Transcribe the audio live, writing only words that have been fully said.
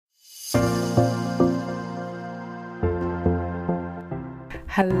Hello,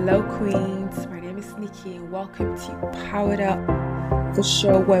 Queens. My name is Nikki, and welcome to Powered Up, the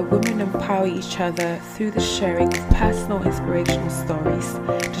show where women empower each other through the sharing of personal inspirational stories,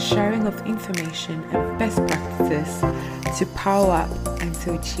 the sharing of information and best practices to power up and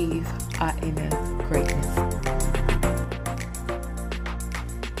to achieve our inner greatness.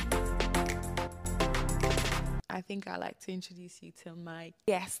 I think I'd like to introduce you to my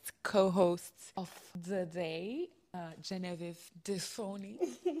guest co-hosts of the day, Genevieve Desoni,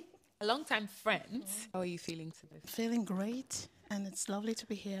 a longtime friend. How are you feeling today? Feeling great, and it's lovely to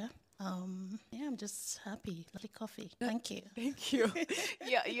be here. I'm just happy. Lovely coffee. Thank you. Thank you.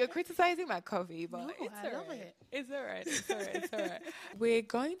 Yeah, you're criticizing my coffee, but No, it's I all love right. it. It's all right. It's all right. It's all right. We're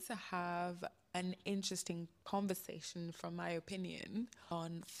going to have an interesting conversation, from my opinion,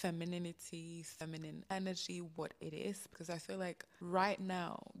 on femininity, feminine energy, what it is, because I feel like right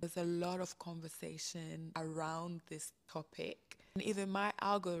now there's a lot of conversation around this topic. And even my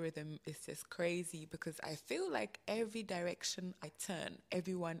algorithm is just crazy because I feel like every direction I turn,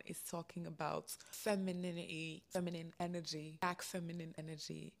 everyone is talking about femininity, feminine energy, black feminine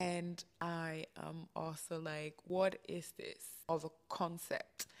energy. And I am also like, what is this of a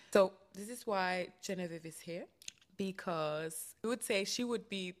concept? So this is why Genevieve is here, because we would say she would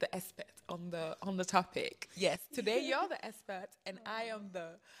be the expert on the topic. Yes, today you're the expert and I am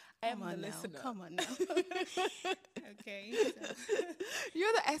the listener. Come on now. Okay.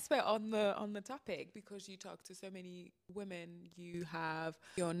 You're the expert on the topic because you talk to so many women. You have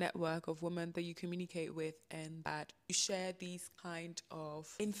your network of women that you communicate with, and that you share these kind of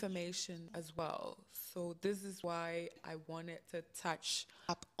information as well. So this is why I wanted to touch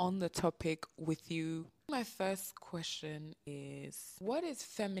up on the topic with you. My first question is, what is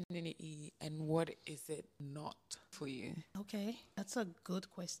femininity and what is it not for you? Okay, that's a good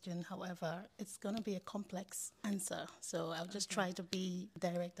question. However, it's going to be a complex answer. So I'll just try to be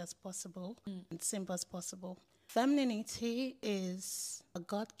direct as possible and simple as possible. Femininity is a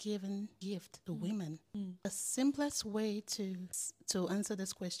God-given gift to women. The simplest way to answer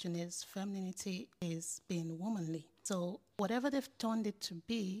this question is femininity is being womanly. So whatever they've turned it to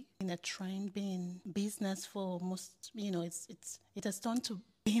be in a trend, being business for most, it has turned to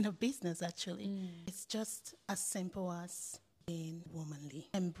being a business actually. It's just as simple as being womanly,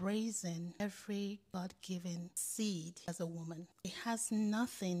 embracing every God-given seed as a woman. It has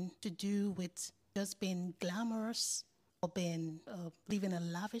nothing to do with just being glamorous or being living a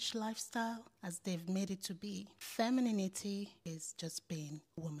lavish lifestyle as they've made it to be. Femininity is just being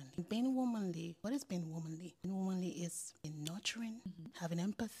womanly. Being womanly, what is being womanly? Being womanly is being nurturing, having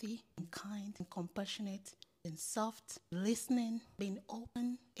empathy, being kind and compassionate, being soft, listening, being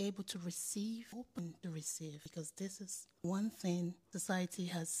open, able to receive, because this is one thing society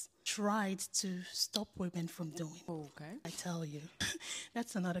has tried to stop women from doing. Okay. I tell you,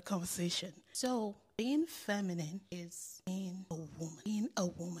 that's another conversation. So being feminine is being a woman. Being a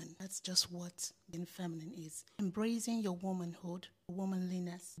woman, that's just what being feminine is. Embracing your womanhood,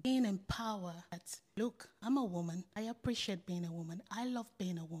 womanliness, being empowered. Look, I'm a woman. I appreciate being a woman. I love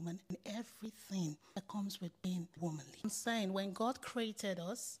being a woman and everything that comes with being womanly. I'm saying when God created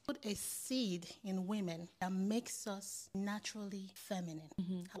us, put a seed in women that makes us naturally feminine.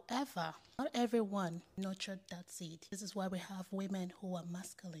 However, not everyone nurtured that seed. This is why we have women who are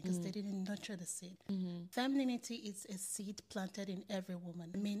masculine, because they didn't nurture the seed. Femininity is a seed planted in every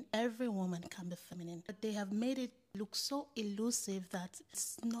woman. I mean, every woman can be feminine, but they have made it look so elusive that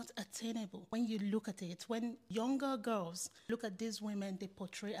it's not attainable. When you look at it, when younger girls look at these women they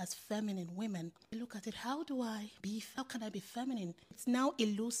portray as feminine women, they look at it, how can I be feminine? It's now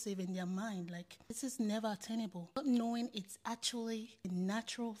elusive in their mind, like this is never attainable. Not knowing it's actually a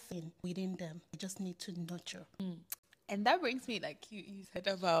natural thing within them. They just need to nurture. And that brings me, like you said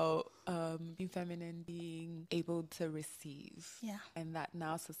about being feminine, being able to receive. Yeah. And that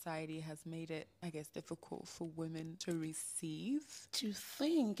now society has made it, I guess, difficult for women to receive. To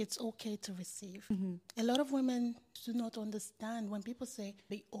think it's okay to receive. A lot of women do not understand when people say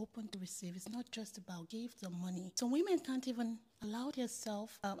be open to receive. It's not just about gifts or money. So women can't even allow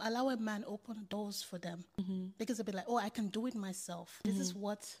a man open doors for them because they'll be like, oh, I can do it myself. This is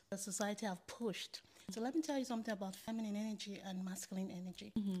what the society have pushed. So let me tell you something about feminine energy and masculine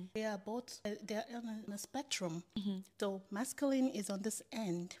energy. They are both, they're on a spectrum. So masculine is on this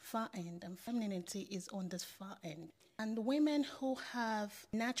end, far end, and femininity is on this far end. And women who have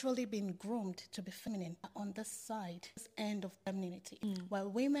naturally been groomed to be feminine are on this side, this end of femininity. While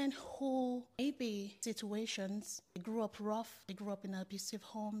women who maybe situations, they grew up rough, they grew up in abusive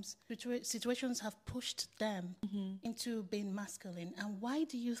homes, situations have pushed them into being masculine. And why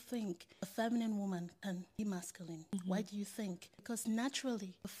do you think a feminine woman can be masculine? Why do you think? Because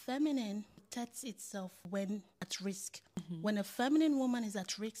naturally, a feminine protects itself when at risk. When a feminine woman is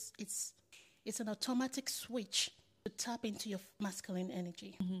at risk, it's an automatic switch to tap into your masculine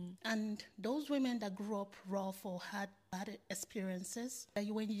energy. And those women that grew up rough or had bad experiences, that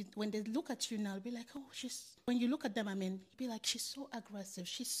when they look at you now, be like, oh, when you look at them, be like, she's so aggressive,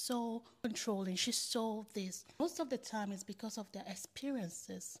 she's so controlling, she's so this. Most of the time it's because of their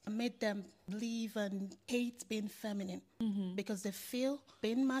experiences that made them believe and hate being feminine, because they feel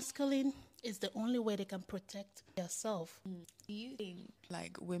being masculine is the only way they can protect themselves. Do you think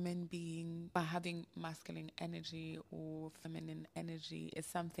like women by having masculine energy or feminine energy is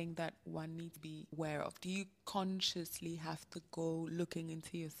something that one needs to be aware of? Do you consciously have to go looking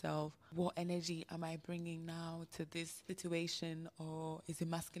into yourself? What energy am I bringing now to this situation? Or is it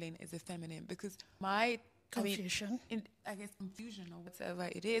masculine? Is it feminine? Because Confusion. I guess confusion or whatever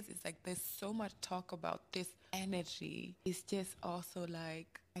it is, it's like there's so much talk about this energy. It's just also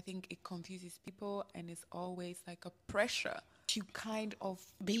like, I think it confuses people, and it's always like a pressure to kind of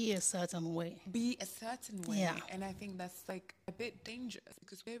be a certain way. Yeah. And I think that's like a bit dangerous,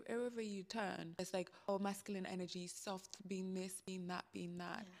 because wherever you turn, it's like, oh, masculine energy, soft, being this, being that, being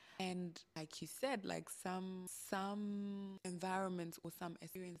that. Yeah. And like you said, like some environments or some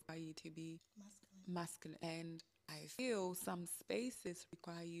experience require you to be masculine. And I feel some spaces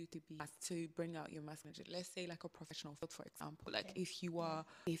require you to bring out your masculinity. Let's say like a professional field, for example. Like if you are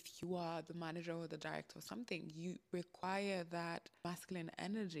the manager or the director or something, you require that masculine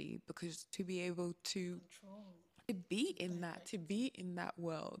energy, because to be able to be in that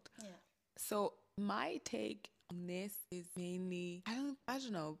world. Yeah. So my take on this is mainly, I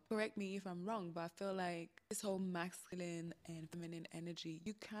don't know, correct me if I'm wrong, but I feel like this whole masculine and feminine energy,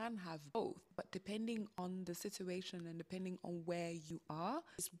 you can have both, but depending on the situation and depending on where you are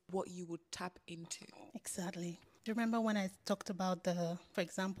is what you would tap into. Exactly. Do you remember when I talked about for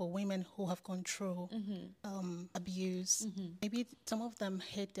example, women who have gone through abuse? Maybe some of them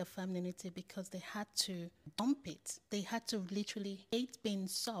hate their femininity because they had to dump it. They had to literally hate being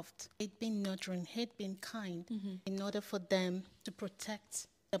soft, hate being nurturing, hate being kind in order for them to protect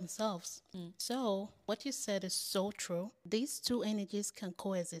themselves. So what you said is so true. These two energies can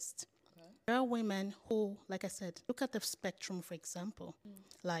coexist. There are women who, like I said, look at the spectrum, for example.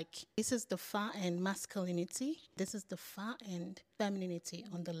 Like, this is the far end masculinity, this is the far end femininity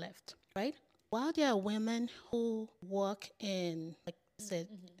on the left, right? While there are women who work in, like I said,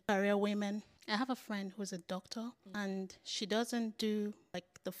 career women. I have a friend who's a doctor, and she doesn't do like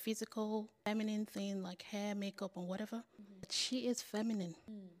the physical feminine thing, like hair, makeup, and whatever. But she is feminine.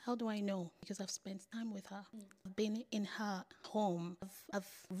 How do I know? Because I've spent time with her. I've been in her home. I've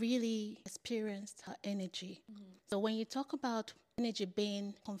really experienced her energy. So when you talk about energy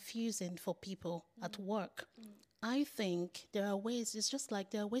being confusing for people at work, I think there are ways, it's just like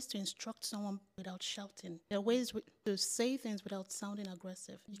there are ways to instruct someone without shouting. There are ways to say things without sounding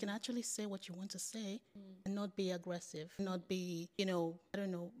aggressive. You can actually say what you want to say and not be aggressive, not be,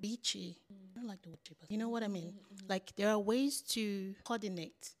 beachy. I don't like the word beachy, but you know what I mean? Like, there are ways to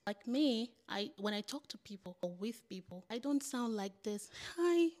coordinate. Like me, when I talk to people or with people, I don't sound like this,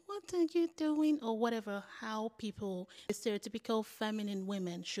 hi, what are you doing? Or whatever, how people, the stereotypical feminine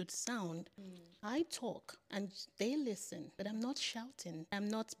women should sound. I talk and they listen, but I'm not shouting. I'm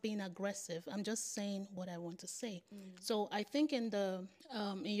not being aggressive. I'm just saying what I want to say. So I think in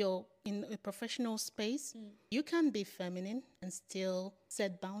a professional space, you can be feminine and still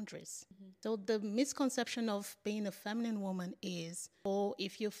set boundaries. So the misconception of being a feminine woman is, oh,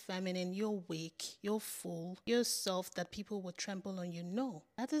 if you're feminine, you're weak, you're full, you're soft, that people will trample on you. No,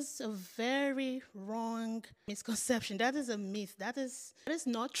 that is a very wrong misconception. That is a myth. That is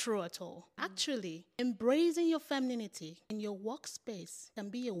not true at all. Actually, embracing your femininity in your workspace can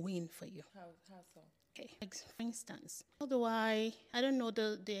be a win for you. How so? Okay. For instance, I don't know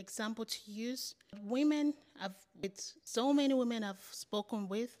the example to use. With so many women I've spoken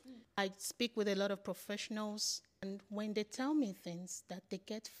with, I speak with a lot of professionals, and when they tell me things that they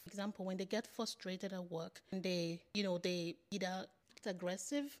get, for example, when they get frustrated at work and they either act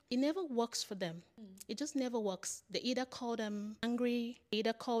aggressive, it never works for them. It just never works. They either call them angry, they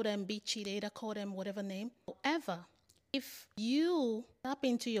either call them bitchy, they either call them whatever name. However, if you tap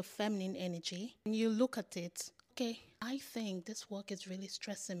into your feminine energy and you look at it, okay, I think this work is really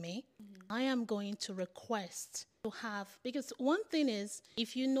stressing me. I am going to request to have, because one thing is,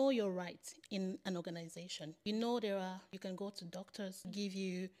 if you know your right in an organization, you know you can go to doctors, give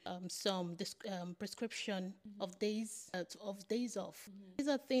you some prescription of days off. These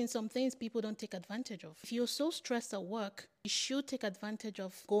are some things people don't take advantage of. If you're so stressed at work, you should take advantage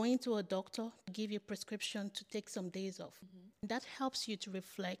of going to a doctor to give you a prescription to take some days off. That helps you to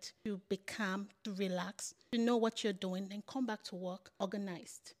reflect, to be calm, to relax, to know what you're doing, and come back to work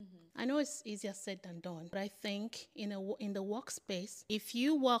organized. I know it's easier said than done, but I think in the workspace, if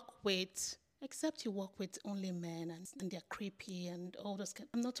you work with, except you work with only men and they're creepy and all those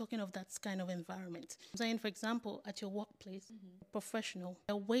I'm not talking of that kind of environment. I'm saying, for example, at your workplace, professional,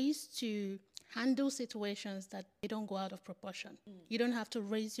 there are ways to handle situations that they don't go out of proportion. You don't have to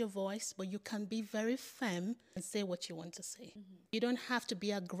raise your voice, but you can be very firm and say what you want to say. You don't have to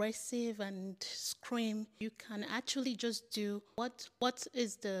be aggressive and scream. You can actually just do what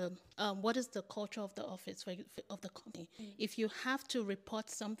is the culture of the office, of the company. If you have to report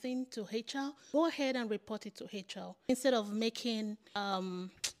something to HR, go ahead and report it to HR instead of making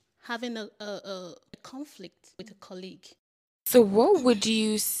having a conflict with a colleague. So, what would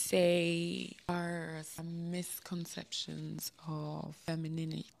you say are some misconceptions of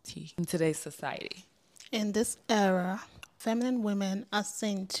femininity in today's society? In this era, feminine women are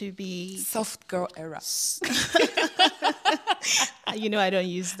seen to be Soft girl era. I don't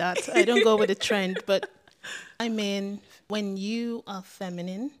use that. I don't go with the trend, but I mean, when you are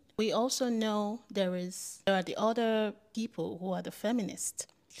feminine, we also know there are the other people who are the feminists.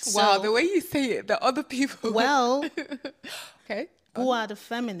 Wow, the way you say it, the other people. Well, okay. Who are the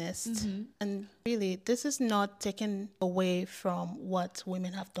feminists? And really, this is not taken away from what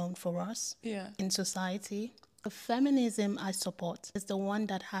women have done for us in society. The feminism I support is the one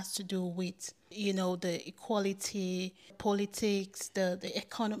that has to do with, the equality, politics, the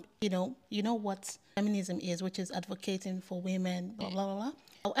economy, you know what feminism is, which is advocating for women, blah, blah, blah, blah.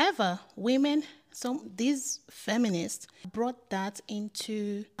 However, these feminists brought that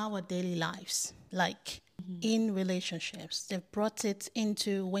into our daily lives, like in relationships. They've brought it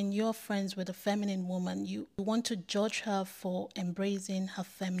into when you're friends with a feminine woman, you want to judge her for embracing her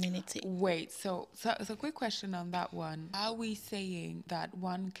femininity. Wait, so a quick question on that one. Are we saying that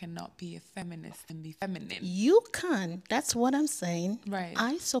one cannot be a feminist and be feminine? You can. That's what I'm saying. Right.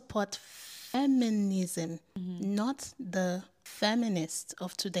 I support feminism, not the feminists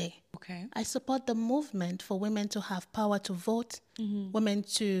of today. Okay. I support the movement for women to have power to vote, women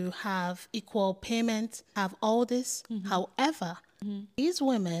to have equal payment, have all this. However, these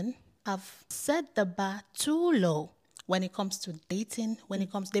women have set the bar too low when it comes to dating,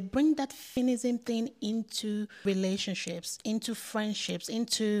 they bring that feminism thing into relationships, into friendships,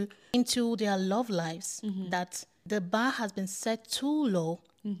 into their love lives, that the bar has been set too low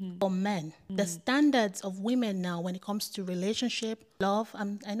for men. The standards of women now when it comes to relationship, love,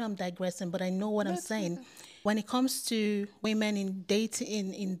 I know I'm digressing, but I know what I'm saying. When it comes to women in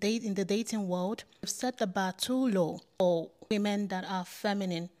the dating world, we've set the bar too low for women that are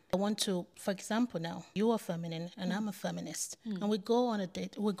feminine. I want to, for example, now you are feminine and I'm a feminist, and we go on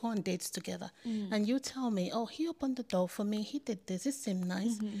dates together, and you tell me, oh, he opened the door for me, he did this, it seemed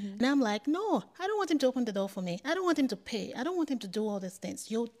nice, and I'm like, no, I don't want him to open the door for me, I don't want him to pay, I don't want him to do all these things.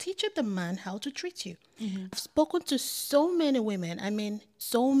 You're teaching the man how to treat you. I've spoken to so many women,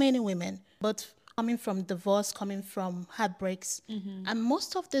 but coming from divorce, coming from heartbreaks, and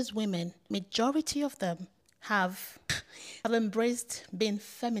most of these women, majority of them, have embraced being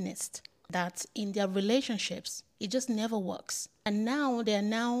feminist, that in their relationships, it just never works. And now they're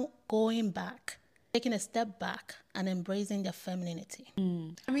going back, taking a step back and embracing their femininity.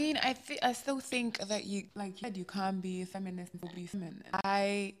 I mean, I still think that you can't be a feminist and be feminine.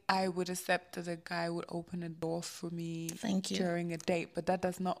 I would accept that a guy would open a door for me during a date, but that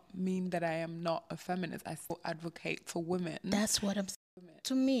does not mean that I am not a feminist. I still advocate for women. That's what I'm saying.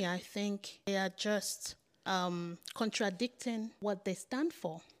 To me, I think they are just contradicting what they stand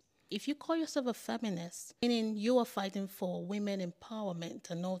for. If you call yourself a feminist, meaning you are fighting for women empowerment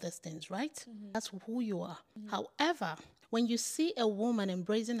and all these things, right? That's who you are. However, when you see a woman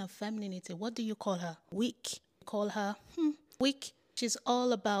embracing her femininity, what do you call her? Weak. You call her weak. She's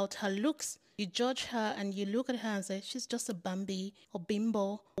all about her looks. You judge her and you look at her and say, she's just a Bambi or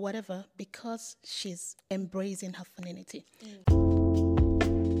bimbo or whatever, because she's embracing her femininity.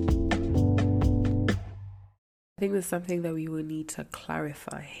 I think there's something that we will need to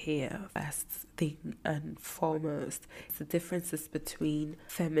clarify here. First thing and foremost, it's the differences between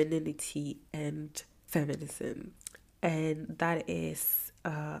femininity and feminism. And that is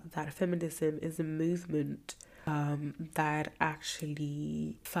that feminism is a movement that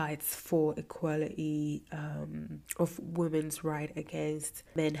actually fights for equality of women's right against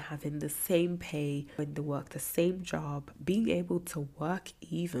men having the same pay when they work the same job, being able to work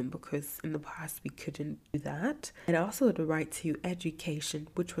even, because in the past we couldn't do that, and also the right to education,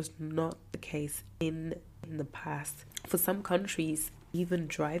 which was not the case in the past. For some countries, even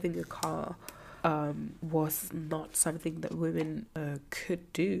driving a car was not something that women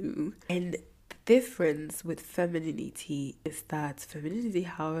could do. And the difference with femininity is that femininity,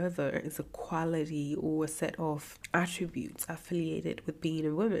 however, is a quality or a set of attributes affiliated with being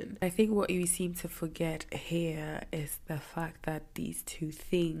a woman. I think what you seem to forget here is the fact that these two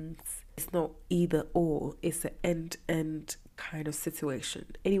things, it's not either or, it's an end-end kind of situation.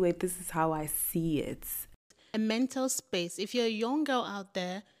 Anyway, this is how I see it. A mental space. If you're a young girl out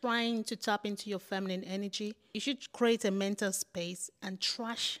there trying to tap into your feminine energy, you should create a mental space and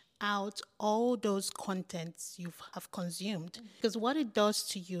trash out all those contents you have consumed. Because what it does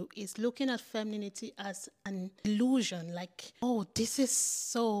to you is looking at femininity as an illusion, like, oh, this is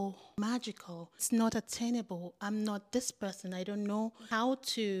so magical. It's not attainable. I'm not this person. I don't know how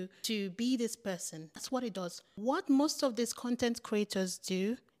to be this person. That's what it does. What most of these content creators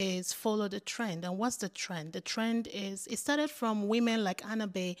do is follow the trend. And what's the trend? The trend is, it started from women like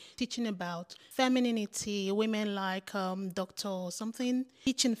Anabe teaching about femininity, women like Dr. something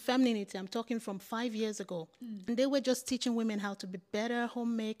teaching femininity. I'm talking from 5 years ago. And they were just teaching women how to be better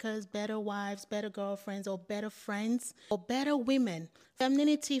homemakers, better wives, better girlfriends, or better friends, or better women.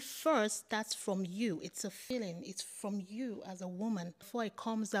 Femininity first, that's from you. It's a feeling. It's from you as a woman before it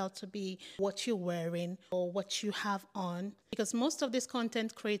comes out to be what you're wearing or what you have on. Because most of these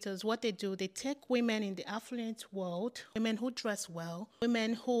content creators, what they do, they take women in the affluent world, women who dress well,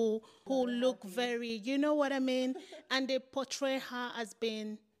 women who look very, you know what I mean? And they portray her as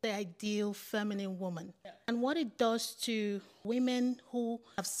being the ideal feminine woman. Yeah. And what it does to women who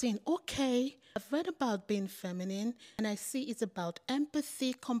have seen, okay, I've read about being feminine and I see it's about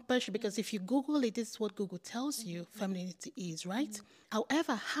empathy, compassion, because if you Google it, this is what Google tells you femininity is, right?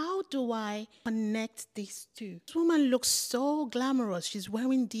 However, how do I connect these two? This woman looks so glamorous. She's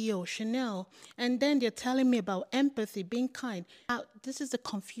wearing Dior, Chanel, and then they're telling me about empathy, being kind. This is the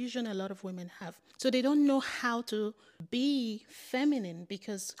confusion a lot of women have. So they don't know how to be feminine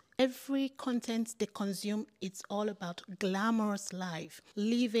because every content they consume, it's all about glamorous life,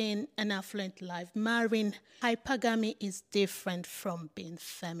 living an affluent life, marrying. Hypergamy is different from being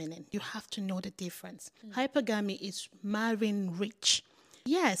feminine. You have to know the difference. Hypergamy is marrying rich.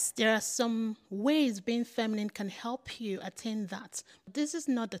 Yes, there are some ways being feminine can help you attain that. This is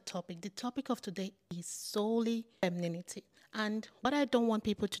not the topic. The topic of today is solely femininity. And what I don't want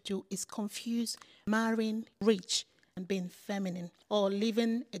people to do is confuse marrying rich and being feminine, or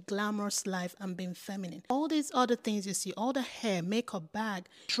living a glamorous life and being feminine. All these other things you see, all the hair, makeup, bag,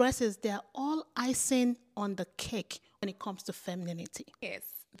 dresses, they're all icing on the cake when it comes to femininity. Yes,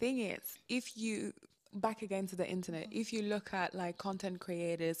 thing is, if you back again to the internet, if you look at like content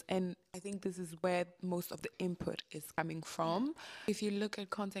creators, and I think this is where most of the input is coming from. If you look at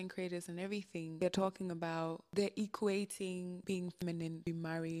content creators and everything, they're talking about, they're equating being feminine to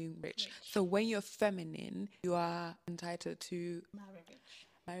marrying rich. So when you're feminine, you are entitled to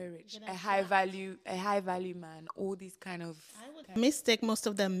marry rich, a high value man, all these kind of mistake most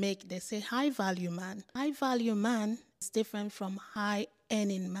of them make. They say high value man. High value man is different from high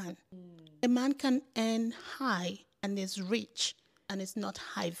earning man. A man can earn high and is rich and is not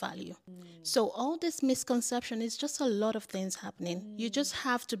high value. So all this misconception is just a lot of things happening. You just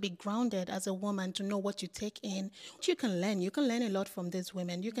have to be grounded as a woman to know what you take in. What you can learn. You can learn a lot from these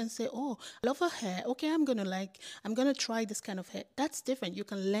women. You can say, oh, I love her hair. Okay, I'm going to try this kind of hair. That's different. You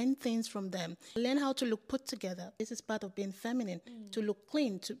can learn things from them. Learn how to look put together. This is part of being feminine. To look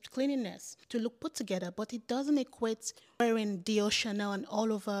clean, to cleanliness, to look put together. But it doesn't equate wearing Dior, Chanel and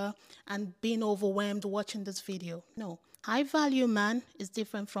all over and being overwhelmed watching this video. No. High value man is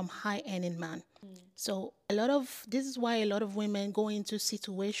different from high earning man. So this is why a lot of women go into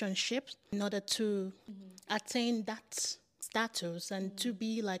situationships in order to attain that status and to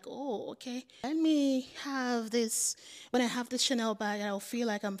be like, oh, okay, let me have this. When I have this Chanel bag, I'll feel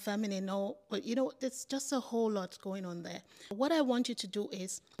like I'm feminine. But there's just a whole lot going on there. What I want you to do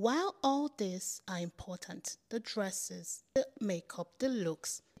is, while all these are important, the dresses, the makeup, the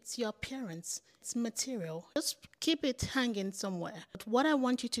looks, It's your appearance. It's material. Just keep it hanging somewhere. But what I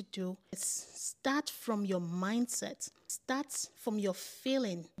want you to do is start from your mindset. Start from your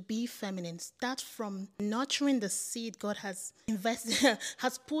feeling. Be feminine. Start from nurturing the seed God has invested,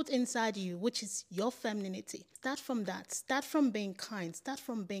 has put inside you, which is your femininity. Start from that. Start from being kind. Start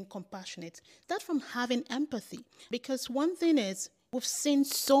from being compassionate. Start from having empathy. Because one thing is, we've seen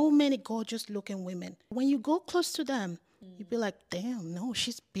so many gorgeous looking women. When you go close to them, you'd be like, damn, no,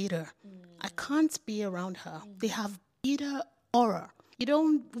 she's bitter. I can't be around her. They have bitter aura. You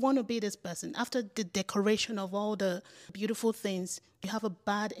don't want to be this person. After the decoration of all the beautiful things, you have a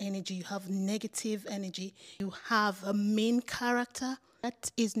bad energy, you have negative energy, you have a mean character.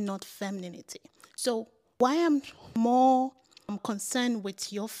 That is not femininity. So why I'm concerned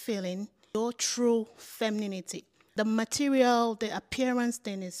with your feeling, your true femininity. The material, the appearance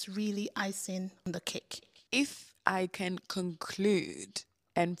thing is really icing on the cake. If I can conclude,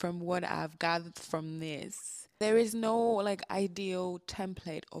 and from what I've gathered from this, there is no like ideal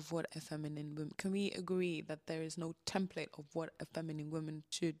template of what a feminine woman. Can we agree that there is no template of what a feminine woman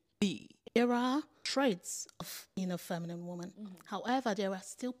should be? There are traits of being a feminine woman. However, there are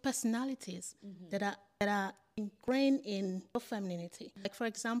still personalities that are ingrained in your femininity. Like, for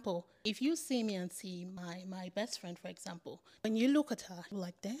example, if you see me and see my best friend, for example, when you look at her, you're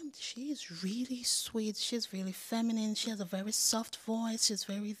like, damn, she is really sweet. She's really feminine. She has a very soft voice. She's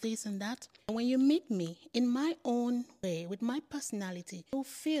very this and that. And when you meet me in my own way, with my personality, you'll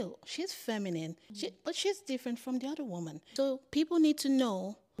feel she's feminine, but she's different from the other woman. So people need to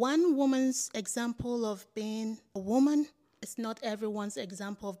know one woman's example of being a woman is not everyone's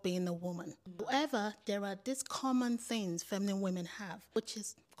example of being a woman. However, there are these common things feminine women have, which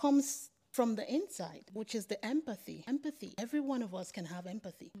comes from the inside, which is the empathy. Empathy. Every one of us can have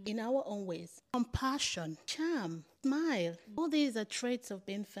empathy in our own ways. Compassion, charm, smile. All these are traits of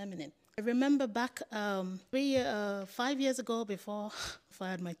being feminine. I remember back 5 years ago before I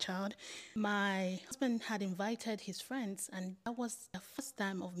had my child, my husband had invited his friends, and that was the first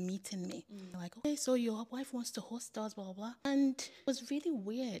time of meeting me. Like, okay, so your wife wants to host us, blah, blah, blah. And it was really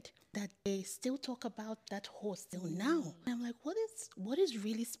weird that they still talk about that host till now. And I'm like, what is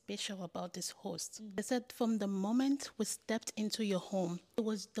really special about this host? They said from the moment we stepped into your home, it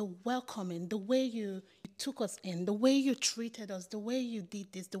was the welcoming, the way you took us in, the way you treated us, the way you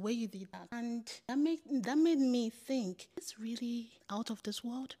did this, the way you did that. And that made me think, it's really out of this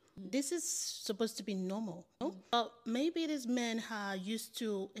world. This is supposed to be normal. No? But maybe these men are used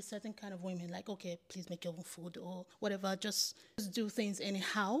to a certain kind of women, like, okay, please make your own food or whatever, just do things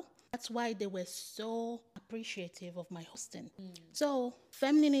anyhow. That's why they were so appreciative of my hosting. So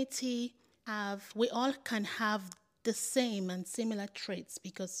femininity, we all can have the same and similar traits,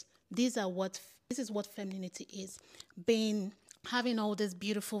 because this is what femininity is. Having all these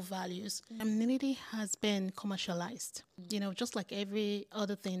beautiful values. Femininity has been commercialized, just like every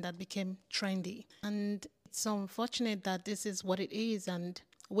other thing that became trendy. And it's unfortunate that this is what it is, and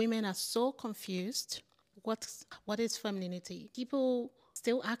women are so confused. What is femininity? People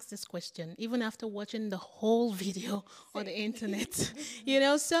still ask this question, even after watching the whole video on the internet.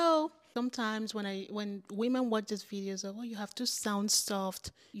 So sometimes when women watch these videos of, you have to sound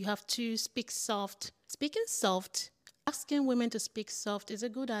soft, you have to speak soft. Speaking soft, asking women to speak soft is a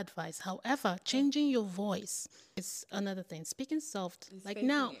good advice. However, changing your voice is another thing. Speaking soft, like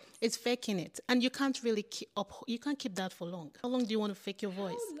now, it's faking it. And you can't really you can't keep that for long. How long do you want to fake your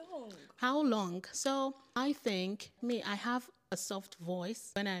voice? How long? So I think, I have a soft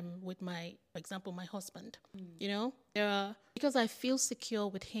voice when I'm with for example, my husband. Because I feel secure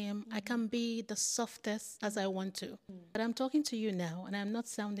with him, I can be the softest as I want to. But I'm talking to you now, and I'm not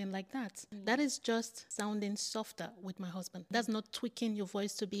sounding like that. That is just sounding softer with my husband. That's not tweaking your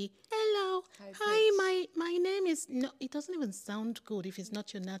voice to be, hello, hi, my name is... No, it doesn't even sound good if it's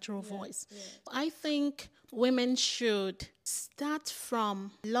not your natural voice. Yeah. I think women should start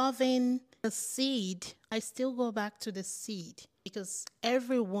from loving the seed. I still go back to the seed, because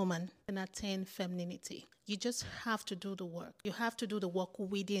every woman can attain femininity. You just have to do the work. You have to do the work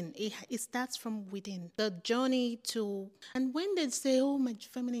within. It starts from within. The journey to... And when they say, oh, my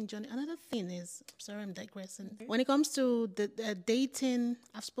feminine journey, another thing is... Sorry, I'm digressing. When it comes to the dating,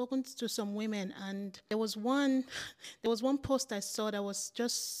 I've spoken to some women, and there was one post I saw that was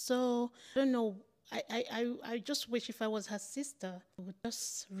just so... I don't know... I just wish if I was her sister, I would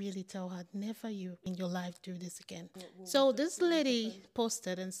just really tell her, never you in your life do this again. So this lady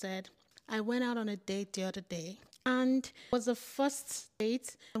posted and said, I went out on a date the other day, and it was the first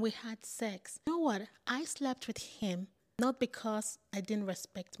date, and we had sex. You know what? I slept with him not because I didn't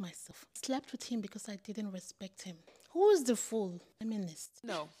respect myself. I slept with him because I didn't respect him. Who is the fool? Feminist.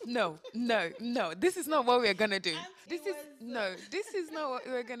 No, no, no, no. This is not what we're gonna do. This is not what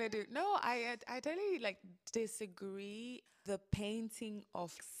we're gonna do. No, I totally like disagree. The painting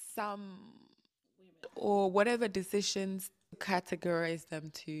of some or whatever decisions categorize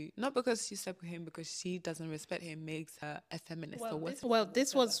them to, not because she slept with him, because she doesn't respect him, makes her a feminist or what?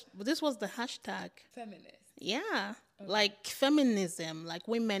 This was the hashtag. Feminist. Yeah. Like feminism, like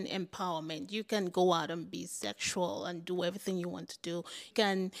women empowerment. You can go out and be sexual and do everything you want to do.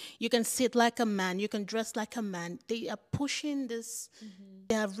 You can sit like a man, you can dress like a man. They are pushing this.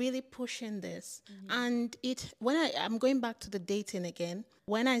 They are really pushing this. And I'm going back to the dating again.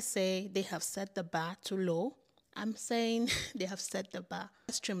 When I say they have set the bar too low, I'm saying they have set the bar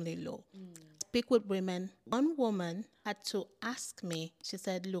extremely low. Speak with women. One woman had to ask me, she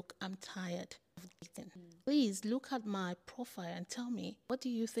said, look, I'm tired of dating. Please look at my profile and tell me, what do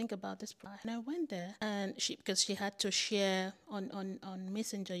you think about this profile? And I went there, and because she had to share on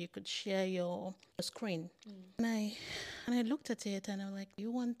Messenger, you could share your screen. And I looked at it and I'm like,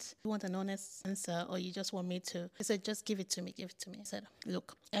 you want an honest answer, or you just want me to? He said, just give it to me. I said,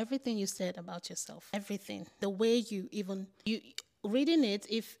 look, everything you said about yourself, everything, the way you reading it,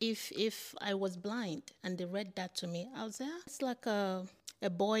 if I was blind and they read that to me, I would say, it's like a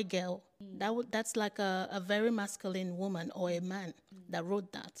boy girl. That's like a very masculine woman or a man that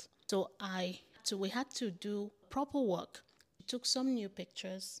wrote that. So we had to do proper work. We took some new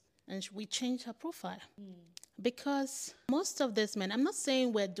pictures and we changed her profile. Because most of these men, I'm not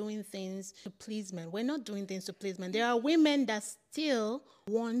saying we're doing things to please men. We're not doing things to please men. There are women that still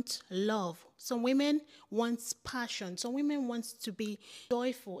want love. Some women want passion. Some women want to be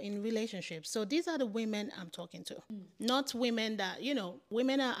joyful in relationships. So these are the women I'm talking to. Not women that,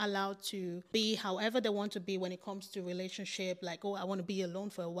 women are allowed to be however they want to be when it comes to relationship. Like, oh, I want to be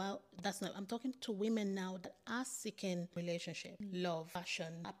alone for a while. That's not, I'm talking to women now that are seeking relationship, love,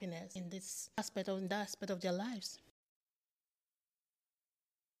 passion, happiness in that aspect of their lives.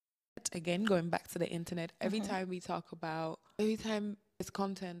 Again, going back to the internet, every time there's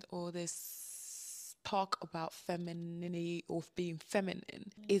content or this talk about femininity or being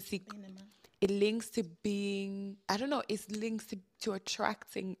feminine, it links to being, I don't know, it links to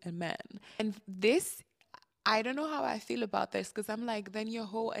attracting a man. And this, I don't know how I feel about this, because I'm like, then your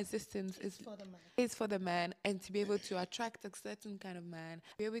whole existence is for the man, and to be able to attract a certain kind of man,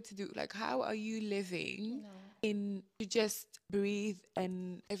 be able to do, like, how are you living to just breathe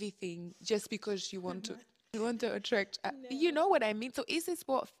and everything just because you want to attract, you know what I mean? So is this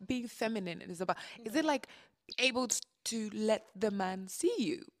what being feminine is about? Is it like able to let the man see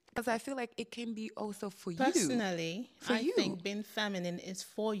you? Because I feel like it can be also for you. Personally, I think being feminine is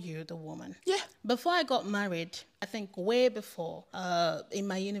for you, the woman. Yeah. Before I got married, I think way before, in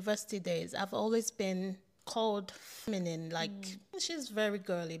my university days, I've always been called feminine. Like, she's very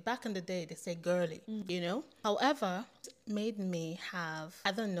girly. Back in the day, they say girly, However, made me have,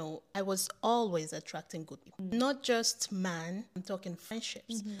 I don't know, I was always attracting good people. Not just man, I'm talking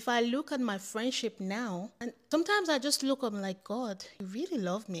friendships. If I look at my friendship now, and sometimes I just look up and like, God, you really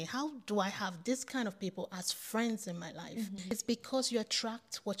love me. How do I have this kind of people as friends in my life? It's because you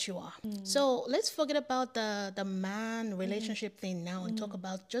attract what you are. So let's forget about the man relationship thing now and talk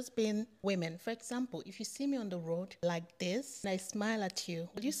about just being women. For example, if you see me on the road like this and I smile at you,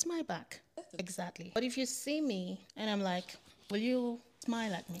 will you smile back? Exactly. But if you see me and I'm like, will you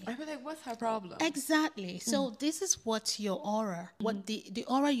smile at me? I feel like, what's her problem? Exactly. So this is what your aura, what the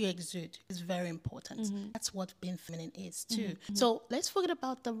aura you exude is very important. That's what being feminine is too. So let's forget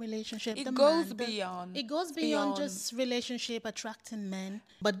about the relationship. It goes beyond just relationship, attracting men.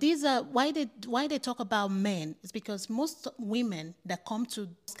 But these are why they talk about men is because most women that come to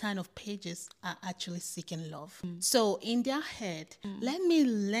this kind of pages are actually seeking love. So in their head, let me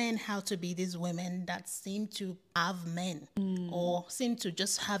learn how to be these women that seem to have men or seem to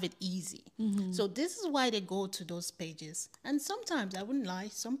just have it easy. So this is why they go to those pages. And sometimes, I wouldn't lie,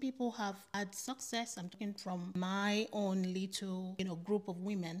 some people have had success. I'm talking from my own little, group of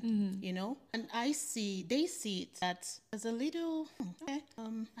women, and they see it that there's a little,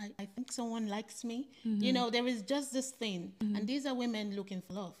 I think someone likes me. There is just this thing. And these are women looking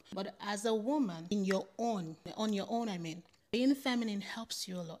for love. But as a woman, on your own, I mean, being feminine helps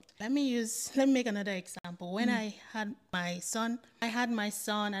you a lot. Let me make another example. When I had my son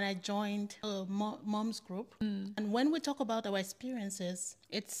and I joined a mom's group. And when we talk about our experiences,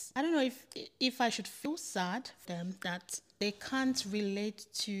 It's, I don't know if I should feel sad for them that they can't relate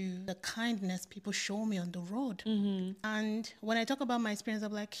to the kindness people show me on the road. And when I talk about my experience,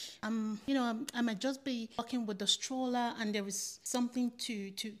 I'm like, I might just be walking with the stroller and there is something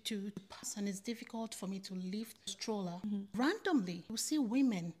to pass and it's difficult for me to lift the stroller. Randomly, you see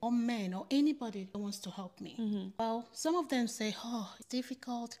women or men or anybody that wants to help me. Well, some of them say, oh, it's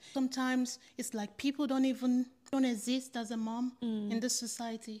difficult. Sometimes it's like people don't exist as a mom in this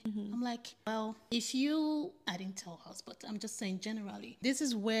society. I'm like, well, I didn't tell us, but I'm just saying generally, this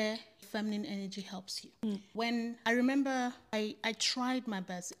is where feminine energy helps you. When I remember I tried my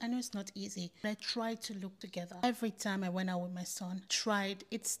best. I know it's not easy, but I tried to look together. Every time I went out with my son,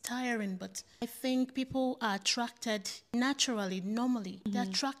 it's tiring, but I think people are attracted naturally, normally. They're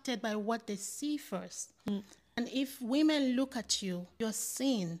attracted by what they see first. And if women look at you, you're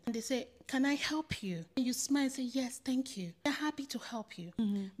seen, and they say, can I help you? And you smile and say, yes, thank you. They're happy to help you.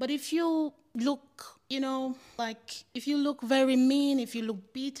 But if you look, if you look very mean, if you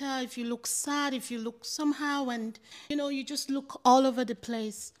look bitter, if you look sad, if you look somehow, and, you just look all over the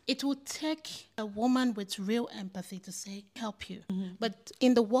place, it will take a woman with real empathy to say, help you. But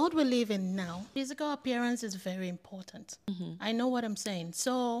in the world we live in now, physical appearance is very important. I know what I'm saying.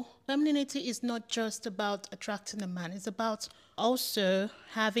 So femininity is not just about attracting a man. It's about also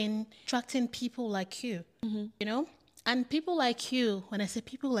attracting people like you, And people like you, when I say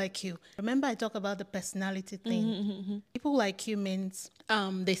people like you, remember I talk about the personality thing. People like you means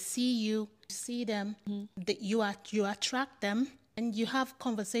they see you see them, you attract them, and you have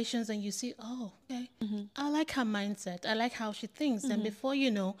conversations and you see, oh, okay, I like her mindset. I like how she thinks. And before you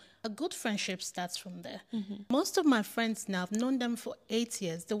know, a good friendship starts from there. Most of my friends now, I've known them for 8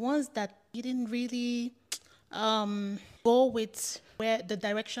 years. The ones that didn't really go with where the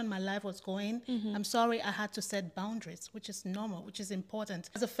direction my life was going, I'm sorry, I had to set boundaries, which is normal, which is important.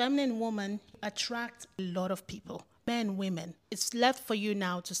 As a feminine woman, you attract a lot of people. Men, women. It's left for you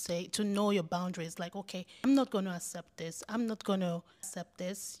now to know your boundaries. Like, okay, I'm not going to accept this. I'm not going to accept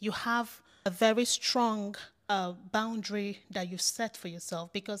this. You have a very strong boundary that you set for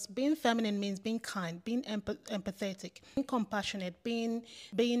yourself, because being feminine means being kind, being empathetic, being compassionate, being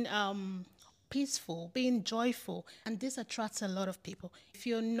peaceful, being joyful. And this attracts a lot of people. If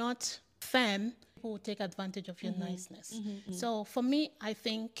you're not femme, people will take advantage of your niceness. So for me, I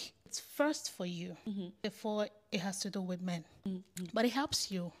think it's first for you before it has to do with men. But it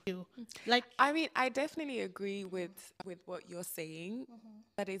helps you. Like, I mean, I definitely agree with what you're saying.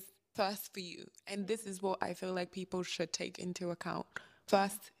 That is first for you. And this is what I feel like people should take into account.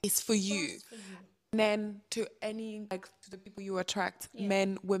 First is for you. And then to to the people you attract,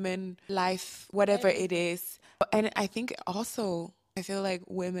 men, women, life, whatever it is. And I think also, I feel like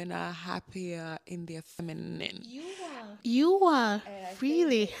women are happier in their feminine. You are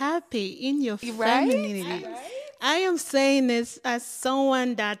really happy in your Right? femininity. I am saying this as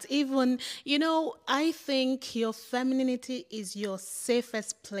someone that even, I think your femininity is your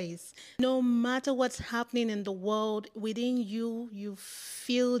safest place. No matter what's happening in the world, within you, you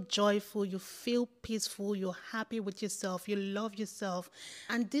feel joyful, you feel peaceful, you're happy with yourself, you love yourself.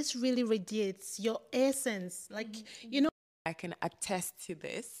 And this really radiates your essence. Like, I can attest to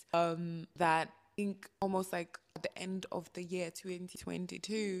this, that I think almost like at the end of the year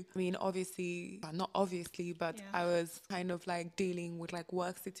 2022, I mean, obviously, well, not obviously, but I was kind of like dealing with like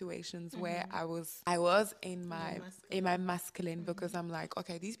work situations where I was in my masculine, because I'm like,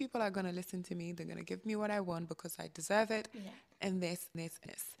 okay, these people are going to listen to me. They're going to give me what I want because I deserve it. And this.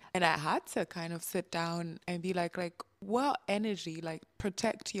 And I had to kind of sit down and be like, well, energy, like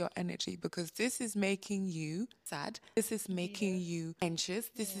protect your energy, because this is making you sad. This is making you anxious.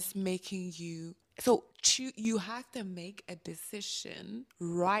 This is making you. So you have to make a decision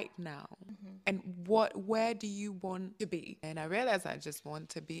right now. And where do you want to be? And I realized I just want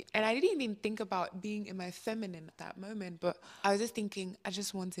to be. And I didn't even think about being in my feminine at that moment, but I was just thinking, I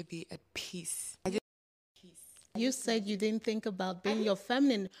just want to be at peace. You said you didn't think about being your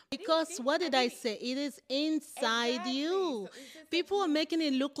feminine, because what did I say? It is inside you. People are making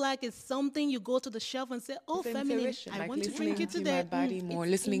it look like it's something you go to the shelf and say, oh, feminine, Intuition, I like want to listening drink it to today. my body more,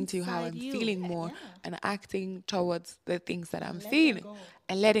 It's listening to how I'm inside you. feeling more, and acting towards the things that I'm letting feeling go.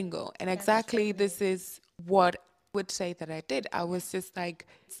 and letting go. And exactly this is what I would say that I did. I was just like,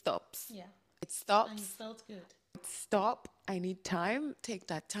 it stops. Yeah. It stops. And you felt good. Stop. I need time. Take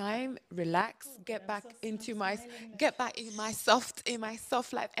that time. Relax. Get back in my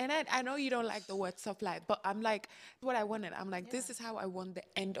soft life. And I know you don't like the word soft life, but I'm like, what I wanted. I'm like, this is how I want the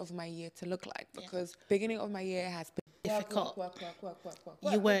end of my year to look like, because beginning of my year has been difficult. Work,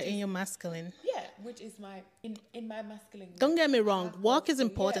 You were which in is, your masculine. yeah, which is my in my masculine. Don't get me I wrong, have work is so,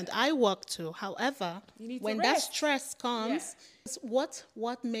 important. yeah. I work too. However, You need to when that rest. stress comes, Yeah.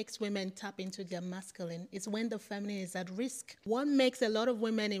 what makes women tap into their masculine is when the feminine is at risk. What makes a lot of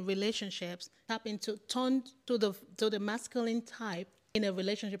women in relationships turn to the masculine type in a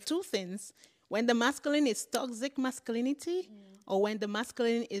relationship? Two things. When the masculine is toxic masculinity, or when the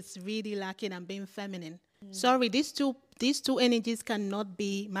masculine is really lacking and being feminine. Sorry, these two energies cannot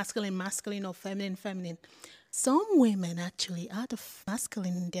be masculine or feminine. Some women actually are the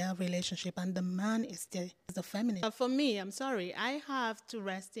masculine in their relationship and the man is the feminine. But for me, I'm sorry, I have to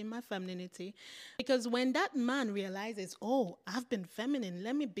rest in my femininity because when that man realizes, oh, I've been feminine,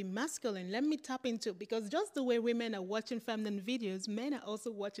 let me be masculine, let me tap into, because just the way women are watching feminine videos, men are also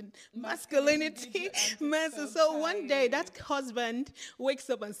watching masculinity. So one day that husband wakes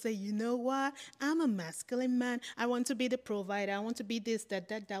up and say, you know what? I'm a masculine man. I want to be the provider. I want to be this, that.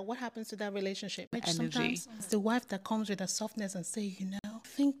 What happens to that relationship? Which Energy. sometimes it's the wife that comes with a softness and say, you know, I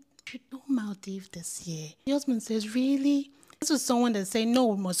think we should go Maldives this year. The husband says, really? This was someone that say, no,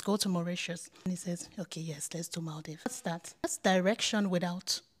 we must go to Mauritius. And he says, okay, yes, let's do Maldives. What's that? That's direction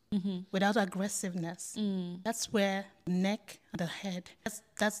without aggressiveness. That's where the neck and the head.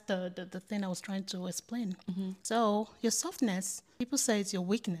 That's the thing I was trying to explain. So your softness, people say it's your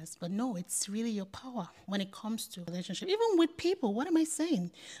weakness, but no, it's really your power when it comes to relationship. Even with people, what am I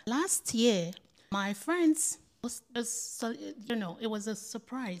saying? Last year, my friends it was a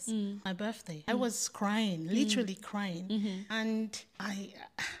surprise. My birthday. I was crying, literally crying. And I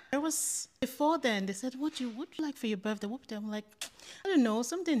was, before then, they said, what do you like for your birthday? I'm like, I don't know,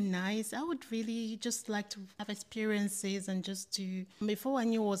 something nice. I would really just like to have experiences and just to, before I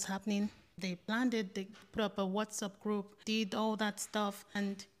knew what was happening, they planned it, they put up a WhatsApp group, did all that stuff.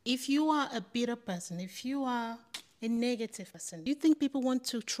 And if you are a bitter person, if you are a negative person, do you think people want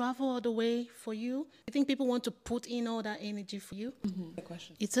to travel all the way for you? Do you think people want to put in all that energy for you? A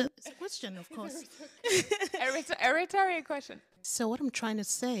question. It's a question, of course. A rhetorical question. So what I'm trying to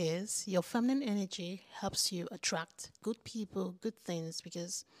say is your feminine energy helps you attract good people, good things,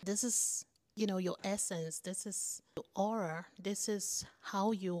 because this is, your essence. This is your aura. This is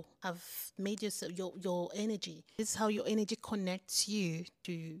how you have made yourself, your energy. This is how your energy connects you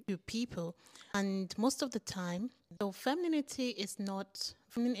to people. And most of the time, feminine energy is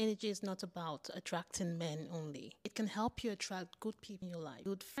not about attracting men only. It can help you attract good people in your life,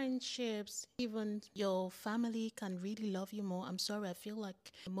 good friendships, even your family can really love you more. I'm sorry, I feel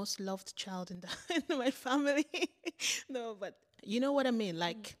like the most loved child in my family. No, but you know what I mean?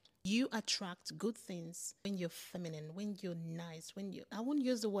 Like, you attract good things when you're feminine, when you're nice, I won't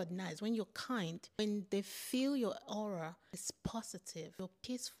use the word nice, when you're kind, when they feel your aura is positive, you're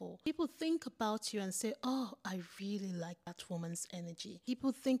peaceful. People think about you and say, oh, I really like that woman's energy.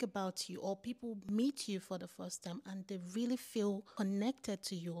 People think about you, or people meet you for the first time and they really feel connected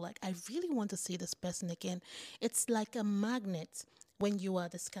to you. Like, I really want to see this person again. It's like a magnet. When you are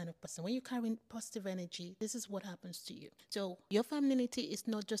this kind of person, when you carry positive energy, this is what happens to you. So your femininity is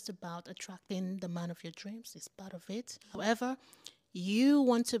not just about attracting the man of your dreams, it's part of it. However, you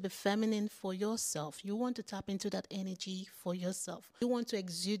want to be feminine for yourself. You want to tap into that energy for yourself. You want to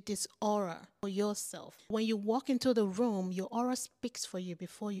exude this aura for yourself. When you walk into the room, your aura speaks for you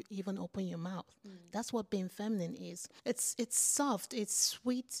before you even open your mouth. That's what being feminine is. It's soft, it's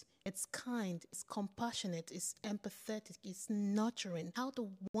sweet, it's kind, it's compassionate, it's empathetic, it's nurturing. How do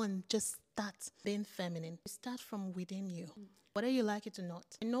one just start being feminine? It starts from within you. Whether you like it or not.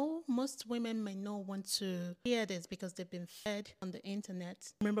 I know most women may not want to hear this because they've been fed on the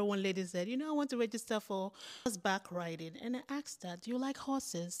internet. Remember one lady said, I want to register for horseback riding. And I asked her, do you like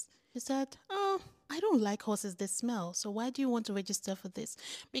horses? She said, oh, I don't like horses, they smell. So why do you want to register for this?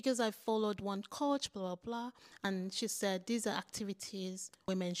 Because I followed one coach, blah, blah, blah. And she said, these are activities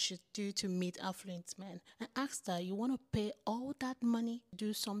women should do to meet affluent men. I asked her, you want to pay all that money to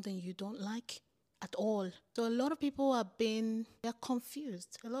do something you don't like? At all. So a lot of people they're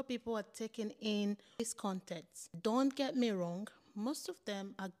confused. A lot of people are taking in this content. Don't get me wrong. Most of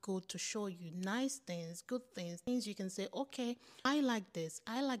them are good to show you nice things, good things you can say, okay, I like this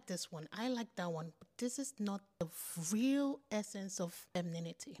one, I like that one. But this is not the real essence of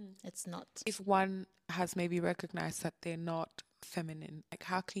femininity. It's not. If one has maybe recognized that they're not feminine, like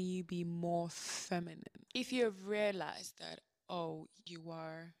how can you be more feminine? If you've realized that, oh, you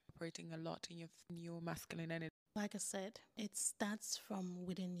are operating a lot in your masculine energy. Like I said, it starts from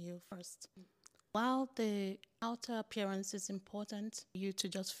within you first. while the outer appearance is important, you to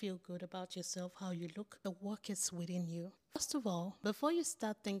just feel good about yourself, how you look, the work is within you. First of all, before you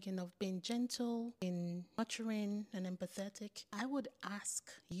start thinking of being gentle, being nurturing and empathetic, I would ask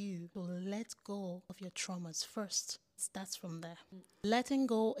you to let go of your traumas first. It starts from there. Letting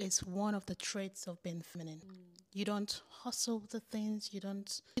go is one of the traits of being feminine. You don't hustle the things, you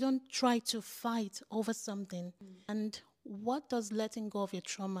don't try to fight over something. And what does letting go of your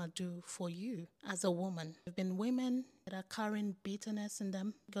trauma do for you as a woman? There have been women that are carrying bitterness in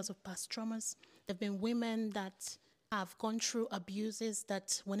them because of past traumas. There have been women that have gone through abuses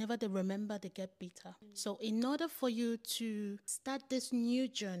that whenever they remember, they get bitter. So in order for you to start this new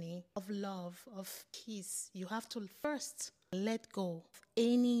journey of love, of peace, you have to first let go of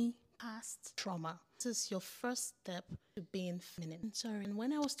any past trauma. This is your first step to being feminine. Sorry. And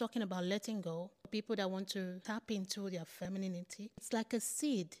when I was talking about letting go, people that want to tap into their femininity, it's like a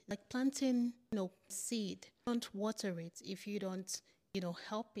seed, like planting, seed. Don't water it if you don't,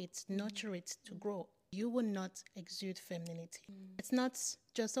 help it, nurture it to grow. You will not exude femininity. It's not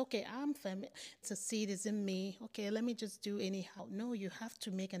just, okay, I'm feminine. It's a seed is in me. Okay, let me just do anyhow. No, you have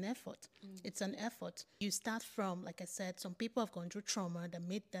to make an effort. It's an effort. You start from, like I said, some people have gone through trauma that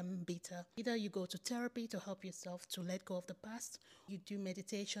made them bitter. Either you go to therapy to help yourself to let go of the past, you do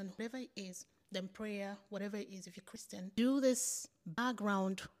meditation, whatever it is, then prayer, whatever it is, if you're Christian. Do this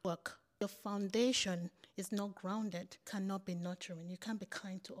background work. Your foundation is not grounded, cannot be nurturing. You can't be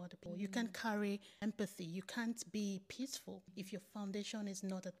kind to other people. You can't carry empathy. You can't be peaceful if your foundation is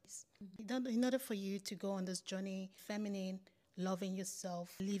not at peace. In order for you to go on this journey, feminine, loving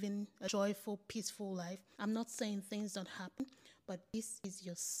yourself, living a joyful, peaceful life, I'm not saying things don't happen, but this is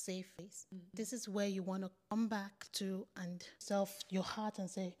your safe place. This is where you want to come back to and self your heart and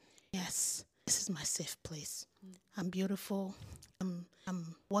say, yes, this is my safe place. I'm beautiful.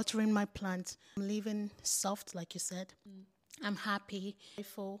 I'm watering my plants. I'm living soft, like you said. I'm happy,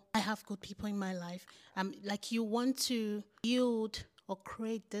 joyful. I have good people in my life. Like you want to build or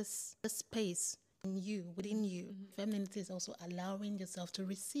create this space in you, within you. Femininity is also allowing yourself to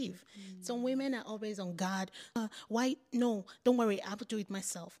receive. Some women are always on guard. Why? No, don't worry. I will do it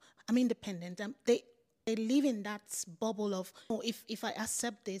myself. I'm independent. They live in that bubble of, if I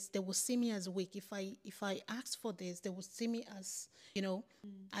accept this, they will see me as weak. If I ask for this, they will see me as, you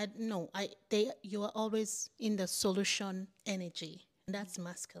are always in the solution energy. And that's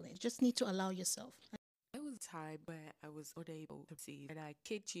masculine. You just need to allow yourself. There was a time where I was unable to see, and I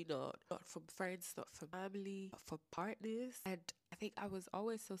kid you not from friends, not from family, not from partners. And I think I was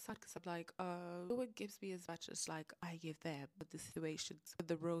always so sad because I'm like, no one gives me as much as like I give them. But the situations, when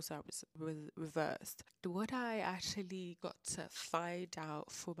the roles are reversed. What I actually got to find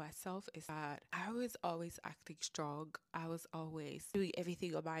out for myself is that I was always acting strong. I was always doing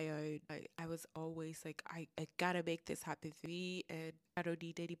everything on my own. I was always like, I gotta make this happen for me, and I don't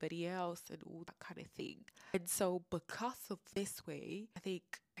need anybody else, and all that kind of thing. And so because of this way, I think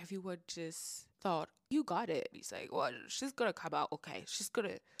everyone just thought, you got it. He's like, well, she's gonna come out okay. She's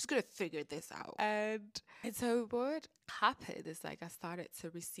gonna figure this out. And so what happened is like I started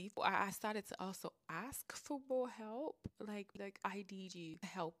to also ask for more help. Like I need you to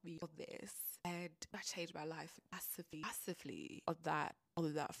help me on this. And that changed my life massively on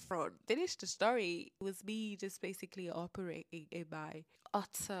that front. Finish the story. It was me just basically operating in my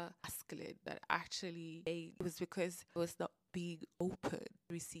utter masculine that actually it was because I was not being open to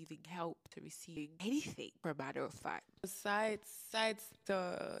receiving help, to receiving anything, for a matter of fact. Besides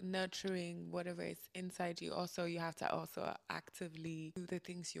the nurturing whatever is inside you, also you have to also actively do the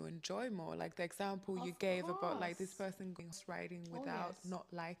things you enjoy more. Like the example you gave about like this person going riding without not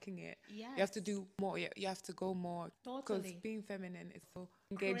liking it. Yes. You have to do more. You have to go more. Because being feminine is so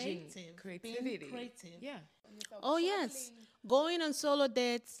engaging. Creativity. Being creative. Yeah. Oh, yes. Going on solo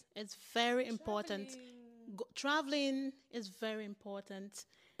dates is very important. Traveling is very important.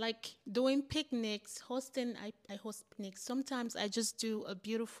 Like doing picnics, I host picnics. Sometimes I just do a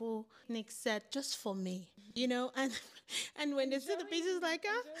beautiful picnic set just for me, and when they see the pictures, like,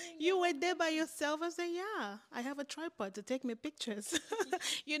 you were there by yourself. I say, yeah, I have a tripod to take me pictures,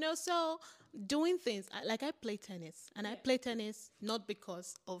 So doing things like I play tennis, and I play tennis not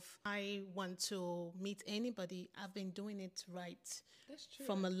because of I want to meet anybody. I've been doing it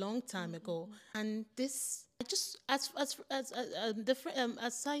from a long time ago, and this I just as different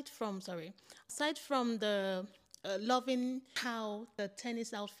aside from the loving how the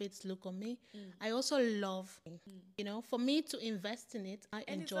tennis outfits look on me, I also love, for me to invest in it, I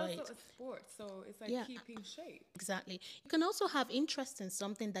enjoy it. And it's also a sport, so it's like keeping shape. Exactly. You can also have interest in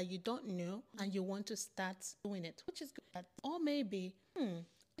something that you don't know and you want to start doing it, which is good. Or maybe,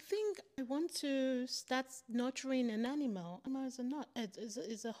 I think I want to start nurturing an animal. Animal is a not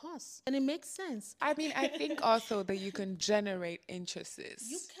is a horse, and it makes sense. I mean, I think also that you can generate interests.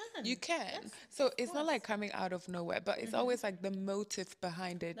 You can. You can. Yes, So of it's not course. like coming out of nowhere, but it's always like the motive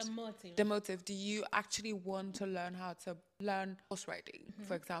behind it. The motive. The motive. Do you actually want to learn how to learn horse riding,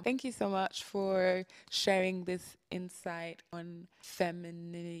 for example? Thank you so much for sharing this insight on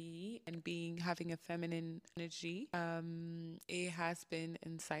femininity and having a feminine energy. It has been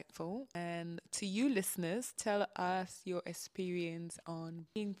insightful. And to you listeners, tell us your experience on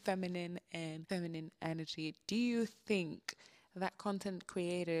being feminine and feminine energy. Do you think that content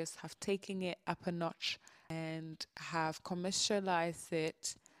creators have taken it up a notch and have commercialized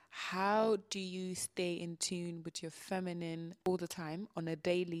it? How do you stay in tune with your feminine all the time on a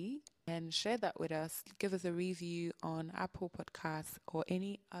daily? And share that with us. Give us a review on Apple Podcasts or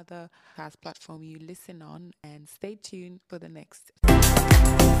any other podcast platform you listen on. And stay tuned for the next.